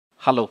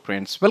Hello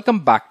friends, welcome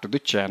back to the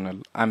channel.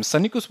 I'm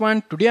Sunny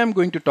Kuswan. Today I'm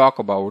going to talk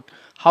about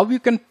how you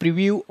can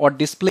preview or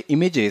display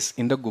images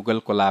in the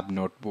Google Colab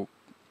notebook.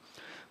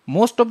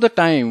 Most of the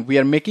time we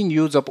are making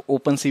use of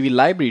OpenCV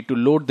library to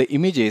load the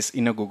images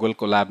in a Google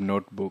Colab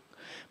notebook.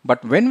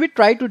 But when we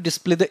try to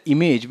display the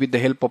image with the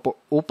help of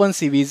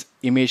OpenCV's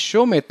image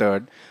show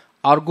method,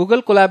 our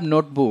Google Colab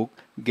notebook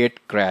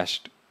get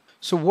crashed.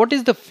 So what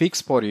is the fix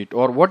for it,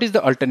 or what is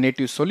the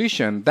alternative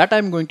solution that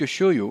I'm going to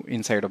show you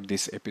inside of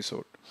this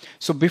episode.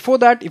 So before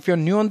that, if you're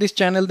new on this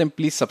channel, then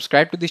please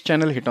subscribe to this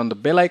channel, hit on the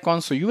bell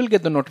icon so you will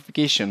get the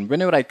notification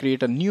whenever I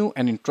create a new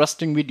and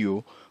interesting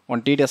video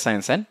on data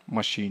science and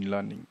machine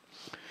learning.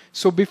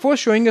 So before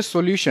showing a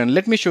solution,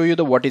 let me show you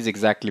the what is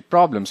exactly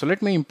problem. So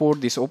let me import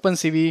this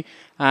OpenCV,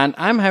 and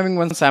I'm having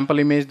one sample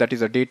image that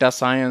is a data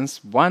science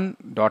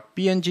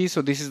 1.png.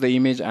 So this is the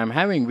image I'm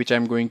having, which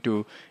I'm going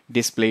to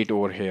display it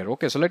over here.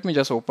 Okay, so let me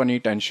just open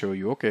it and show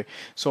you. Okay,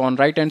 so on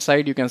right hand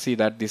side you can see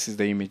that this is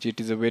the image. It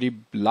is a very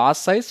large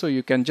size, so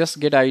you can just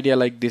get idea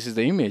like this is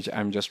the image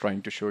I'm just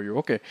trying to show you.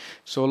 Okay,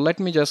 so let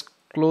me just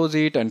close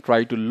it and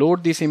try to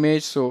load this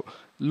image. So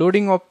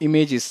loading of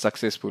image is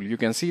successful. You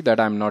can see that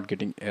I'm not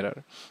getting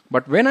error.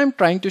 But when I'm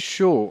trying to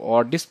show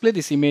or display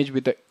this image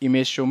with the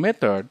image show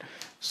method,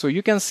 so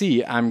you can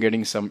see I'm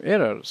getting some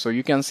error. So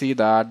you can see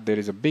that there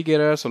is a big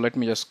error. So let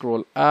me just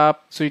scroll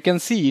up. So you can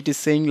see it is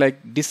saying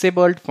like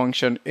disabled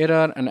function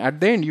error, and at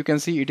the end you can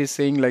see it is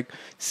saying like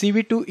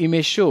CV2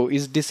 image show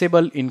is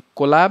disabled in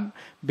Colab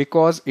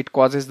because it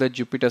causes the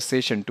Jupyter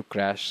session to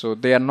crash. So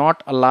they are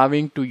not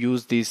allowing to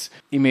use this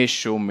image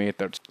show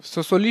methods.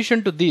 So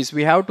solution to this,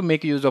 we have to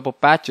make use of a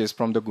patches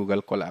from the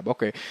Google Colab.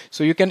 Okay,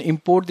 so you can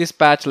import this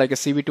patch like a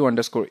CV2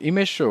 underscore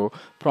image show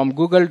from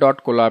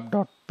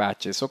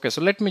google.colab.patches. Okay,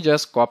 so let me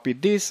just copy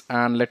this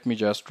and let me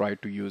just try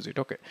to use it.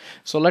 Okay,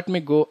 so let me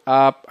go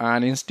up,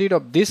 and instead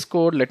of this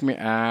code, let me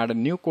add a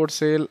new code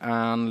cell,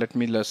 and let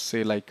me, let's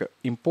say, like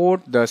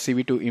import the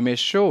CV2 image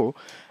show.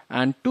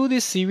 And to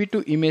this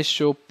CV2 image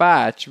show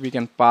patch, we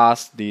can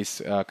pass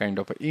this kind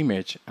of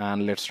image,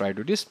 and let's try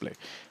to display.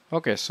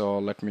 Okay, so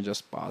let me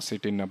just pass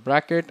it in a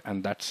bracket,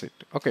 and that's it.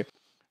 Okay,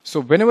 so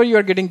whenever you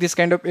are getting this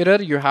kind of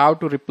error, you have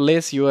to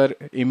replace your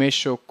image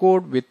show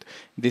code with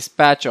this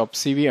patch of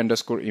CV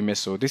underscore image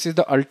show. This is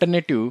the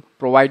alternative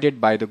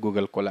provided by the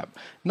Google Colab.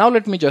 Now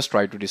let me just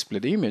try to display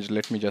the image.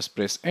 Let me just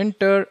press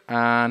enter,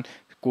 and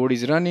code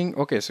is running.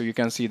 Okay, so you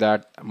can see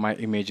that my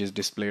image is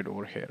displayed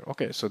over here.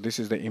 Okay, so this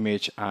is the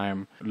image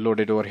I'm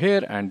loaded over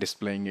here and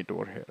displaying it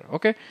over here.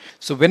 Okay,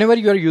 so whenever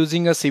you are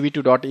using a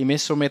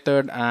cv2.image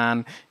method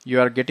and you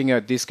are getting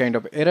this kind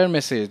of error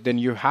message, then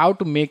you have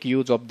to make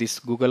use of this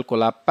Google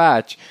Colab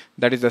patch,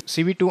 that is the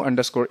cv2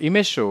 underscore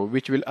image show,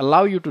 which will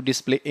allow you to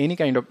display any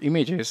kind of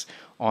images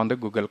on the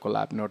Google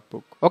Colab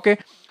notebook. Okay,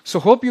 so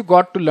hope you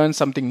got to learn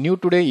something new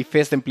today. If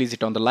yes, then please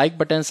hit on the like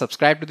button,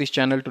 subscribe to this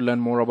channel to learn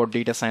more about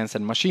data science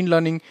and machine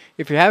learning.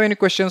 If you have any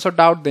questions or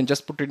doubt, then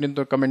just put it in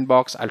the comment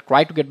box. I'll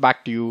try to get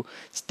back to you.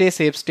 Stay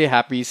safe, stay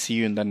happy. See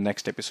you in the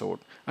next episode.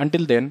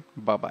 Until then,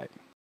 bye bye.